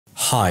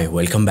Hi,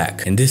 welcome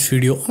back. In this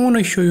video, I want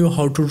to show you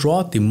how to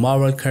draw the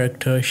Marvel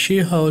character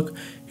She-Hulk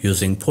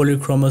using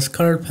polychromos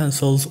colored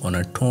pencils on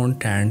a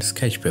toned tan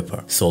sketch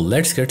paper. So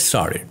let's get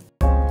started.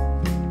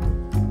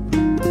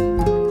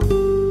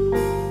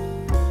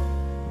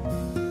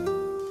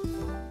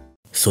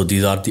 So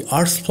these are the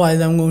art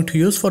supplies I'm going to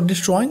use for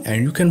this drawing,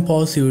 and you can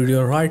pause the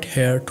video right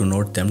here to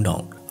note them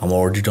down. I'm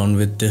already done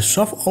with this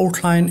rough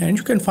outline, and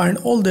you can find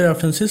all the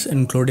references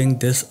including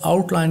this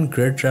outline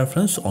grid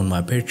reference on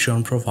my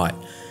Patreon profile.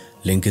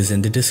 Link is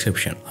in the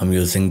description. I'm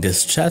using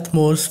this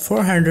Strathmore's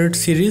 400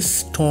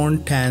 series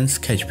toned tan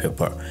sketch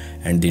paper,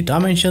 and the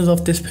dimensions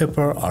of this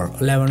paper are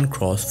 11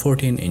 x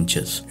 14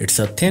 inches. It's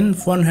a thin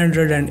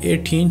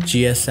 118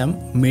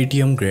 GSM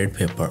medium grade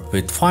paper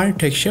with fine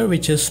texture,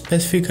 which is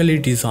specifically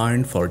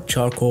designed for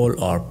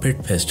charcoal or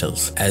pit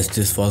pastels. As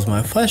this was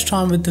my first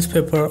time with this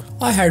paper,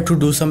 I had to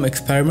do some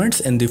experiments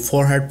in the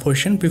forehead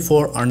portion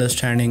before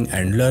understanding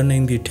and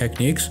learning the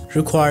techniques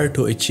required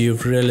to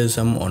achieve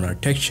realism on a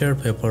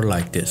textured paper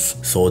like this.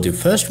 So the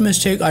first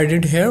mistake I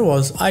did here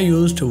was I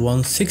used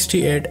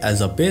 168 as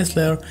a base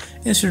layer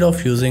instead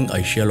of using a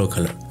yellow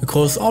color,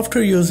 because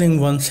after using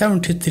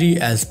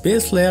 173 as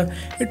base layer,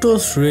 it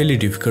was really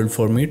difficult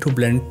for me to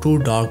blend two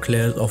dark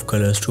layers of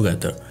colors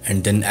together,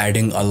 and then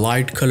adding a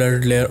light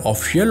colored layer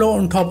of yellow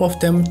on top of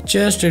them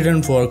just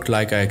didn't work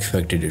like I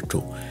expected it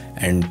to.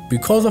 And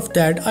because of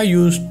that, I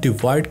used the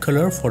white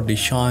color for the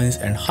shines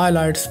and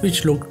highlights,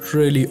 which looked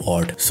really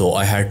odd. So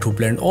I had to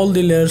blend all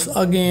the layers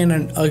again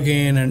and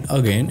again and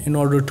again in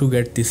order to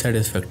get the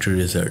satisfactory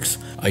results.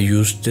 I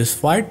used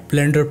this white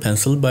blender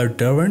pencil by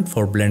Derwent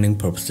for blending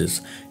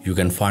purposes. You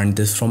can find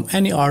this from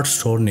any art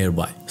store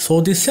nearby. So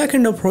the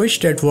second approach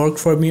that worked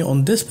for me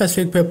on this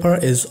specific paper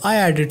is I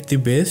added the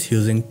base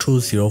using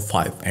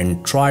 205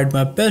 and tried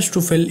my best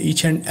to fill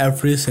each and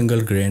every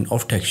single grain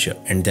of texture.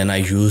 And then I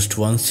used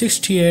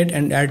 168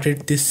 and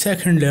added the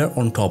second layer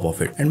on top of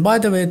it. And by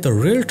the way, the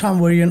real-time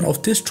version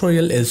of this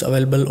tutorial is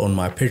available on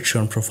my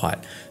Patreon profile.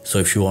 So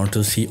if you want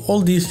to see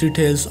all these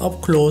details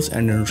up close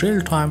and in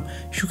real time,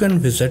 you can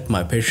visit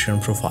my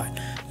Patreon profile.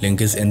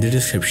 Link is in the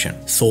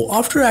description. So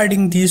after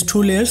adding these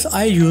two layers,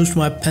 I used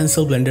my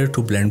pencil blender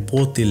to blend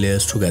both the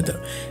layers together,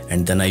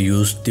 and then I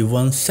used the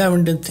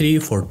 173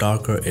 for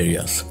darker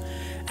areas,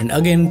 and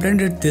again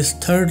blended this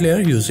third layer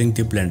using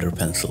the blender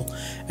pencil.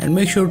 And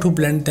make sure to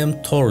blend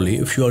them thoroughly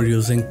if you are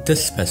using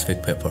this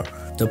specific paper.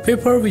 The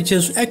paper which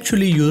is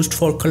actually used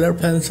for color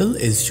pencil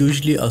is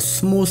usually a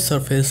smooth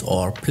surface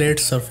or plate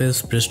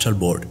surface Bristol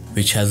board,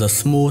 which has a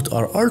smooth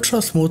or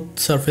ultra smooth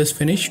surface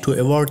finish to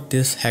avoid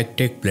this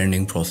hectic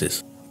blending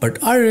process.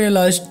 But I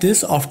realized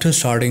this after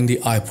starting the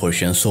eye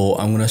portion, so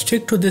I'm gonna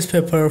stick to this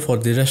paper for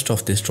the rest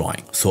of this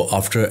drawing. So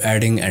after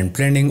adding and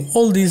blending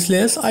all these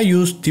layers, I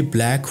used the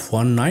black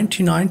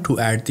 199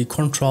 to add the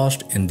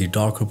contrast in the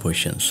darker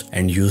portions,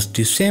 and used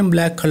the same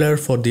black color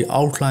for the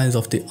outlines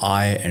of the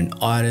eye and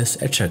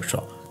iris,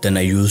 etc. Then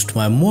I used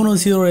my mono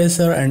zero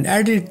eraser and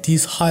added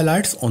these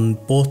highlights on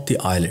both the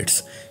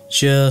eyelids,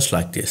 just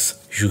like this.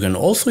 You can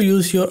also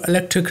use your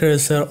electric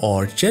eraser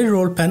or jelly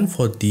roll pen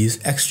for these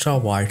extra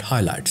white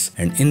highlights.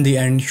 And in the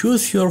end,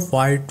 use your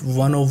white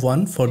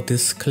 101 for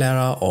this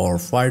sclera or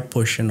white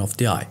portion of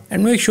the eye.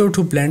 And make sure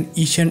to blend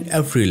each and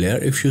every layer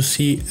if you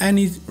see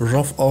any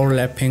rough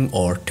overlapping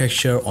or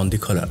texture on the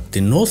color. The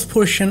nose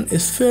portion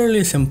is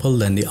fairly simple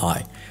than the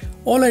eye.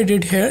 All I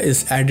did here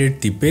is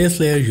added the base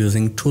layer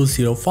using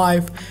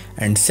 205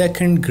 and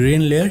second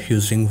green layer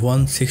using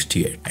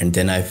 168, and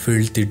then I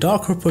filled the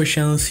darker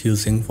portions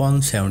using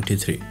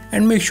 173.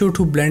 And make sure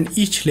to blend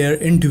each layer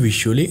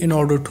individually in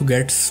order to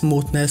get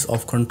smoothness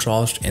of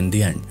contrast in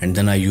the end. And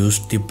then I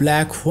used the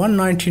black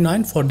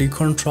 199 for the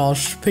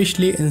contrast,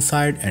 especially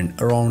inside and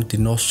around the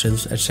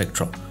nostrils,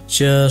 etc.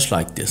 Just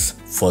like this.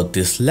 For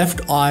this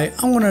left eye,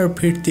 I'm gonna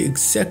repeat the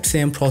exact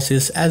same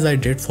process as I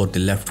did for the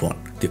left one.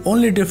 The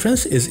only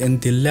difference is in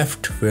the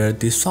left, where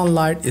the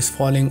sunlight is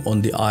falling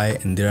on the eye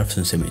in the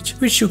reference image,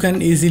 which you can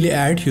easily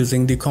add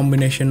using the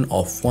combination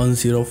of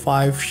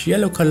 105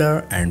 yellow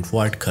color and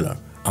white color.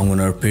 I'm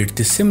gonna repeat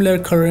the similar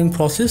coloring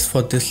process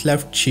for this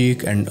left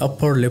cheek and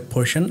upper lip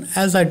portion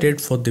as I did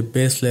for the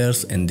base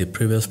layers in the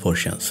previous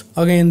portions.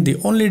 Again, the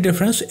only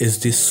difference is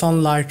the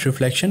sunlight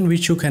reflection,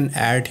 which you can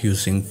add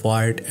using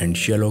white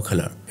and yellow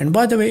color. And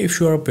by the way,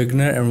 if you are a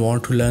beginner and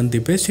want to learn the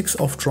basics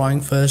of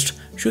drawing first,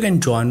 you can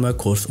join my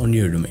course on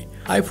Udemy.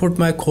 I put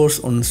my course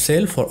on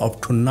sale for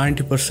up to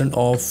 90%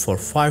 off for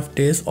 5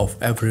 days of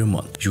every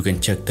month. You can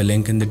check the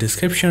link in the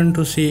description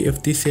to see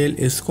if the sale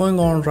is going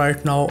on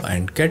right now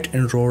and get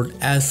enrolled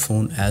as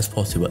soon as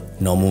possible.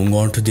 Now moving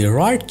on to the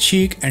right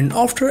cheek, and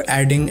after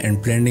adding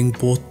and blending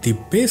both the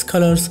base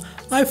colors,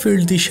 I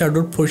filled the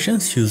shadowed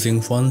portions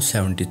using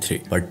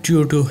 173, but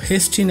due to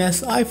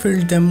hastiness I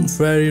filled them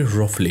very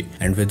roughly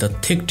and with a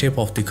thick tip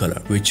of the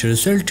color, which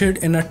resulted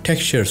in a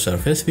textured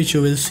surface which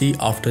you will see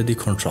after the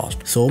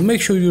contrast. So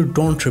make sure you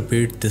don't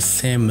repeat the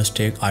same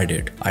mistake I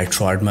did. I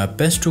tried my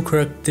best to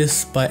correct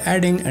this by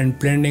adding and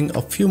blending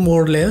a few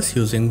more layers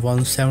using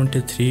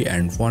 173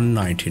 and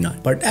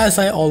 199. But as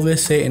I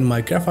always say in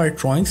my graphite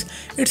drawings,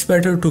 it's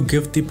better to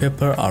give the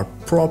paper a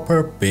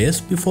proper base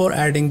before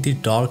adding the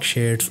dark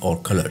shades or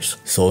colors.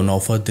 So now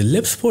for the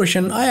lips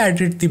portion, I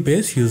added the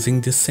base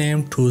using the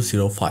same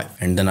 205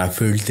 and then I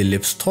filled the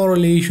lips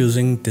thoroughly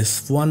using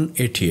this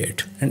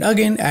 188 and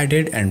again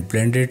added and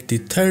blended the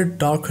third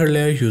darker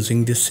layer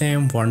using the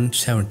same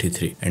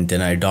 173 and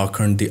then I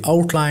darkened the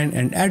outline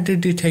and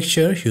added the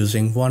texture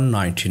using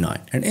 199,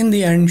 and in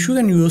the end you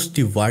can use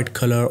the white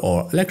color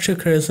or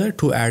electric eraser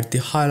to add the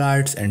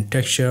highlights and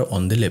texture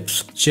on the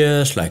lips,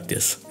 just like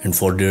this. And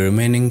for the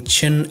remaining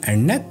chin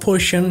and neck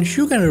portion,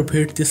 you can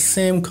repeat the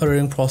same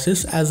coloring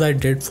process as I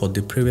did for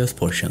the previous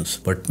portions,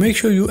 but make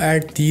sure you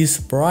add these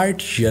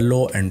bright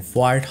yellow and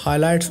white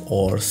highlights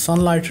or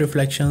sunlight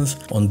reflections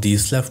on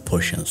these left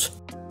portions.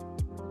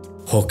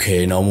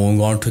 Okay, now moving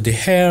on to the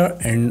hair,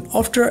 and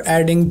after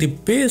adding the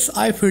base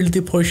I filled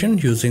the portion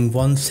using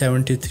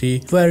 173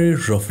 very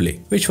roughly,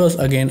 which was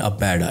again a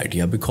bad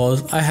idea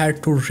because I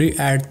had to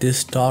re-add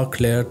this dark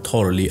layer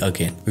thoroughly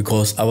again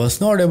because I was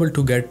not able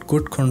to get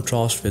good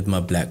contrast with my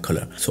black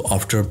color. So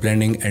after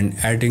blending and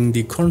adding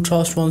the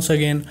contrast once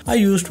again, I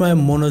used my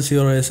mono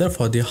zero eraser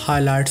for the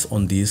highlights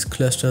on these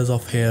clusters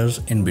of hairs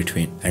in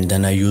between, and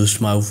then I used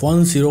my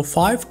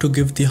 105 to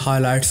give the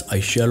highlights a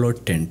yellow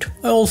tint.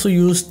 I also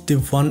used the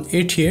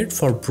 188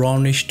 for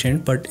brownish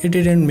tint, but it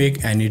didn't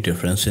make any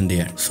difference in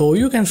the end, so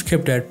you can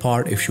skip that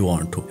part if you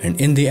want to.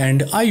 And in the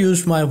end I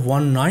used my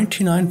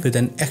 199 with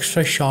an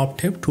extra sharp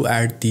tip to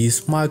add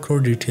these micro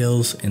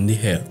details in the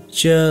hair,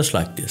 just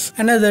like this.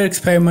 Another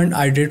experiment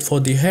I did for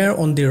the hair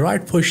on the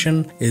right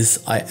portion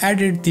is I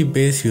added the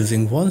base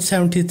using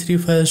 173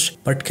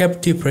 first but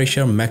kept the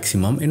pressure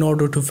maximum in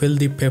order to fill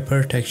the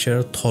paper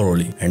texture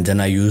thoroughly, and then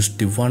I used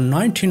the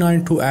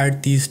 199 to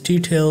add these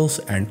details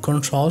and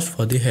contrast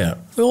for the hair.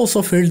 We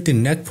also filled the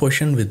neck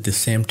portion with the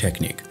same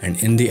technique,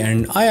 and in the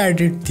end I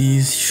added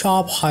these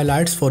sharp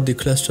highlights for the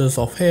clusters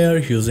of hair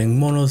using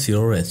mono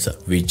zero eraser.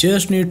 We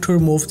just need to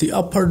remove the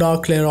upper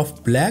dark layer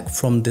of black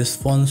from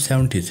this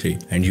 173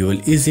 and you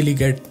will easily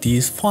get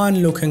these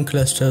fine looking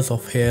clusters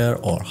of hair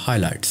or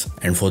highlights.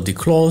 And for the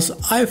claws,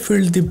 I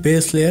filled the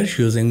base layer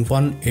using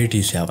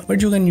 187,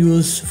 but you can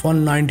use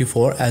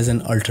 194 as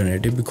an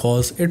alternative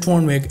because it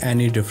won't make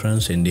any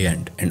difference in the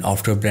end. And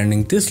after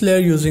blending this layer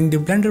using the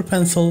blender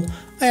pencil,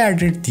 I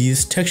added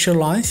these texture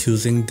lines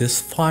using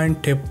this fine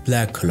tip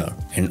black color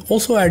and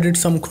also added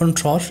some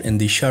contrast in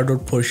the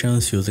shadowed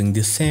portions using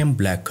the same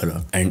black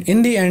color. And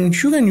in the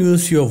end you can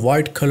use your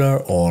white color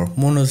or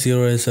mono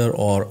zero eraser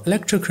or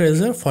electric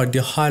eraser for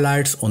the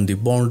highlights on the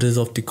boundaries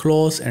of the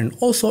claws and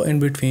also in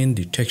between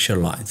the texture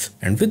lines.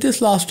 And with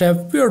this last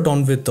step we are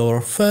done with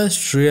our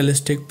first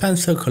realistic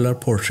pencil color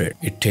portrait.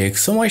 It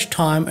takes so much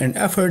time and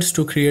efforts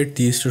to create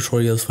these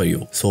tutorials for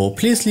you, so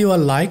please leave a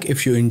like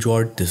if you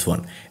enjoyed this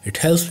one. It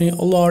helps me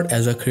a lot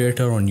as a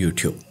creator on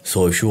YouTube.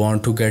 So if you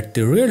want to get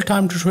the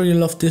real-time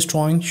tutorial of this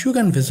drawing, you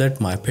can visit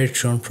my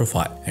Patreon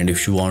profile. And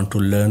if you want to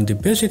learn the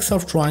basics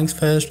of drawings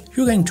first,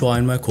 you can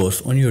join my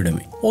course on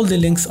Udemy. All the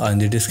links are in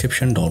the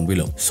description down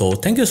below. So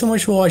thank you so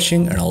much for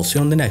watching and I'll see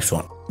you on the next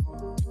one.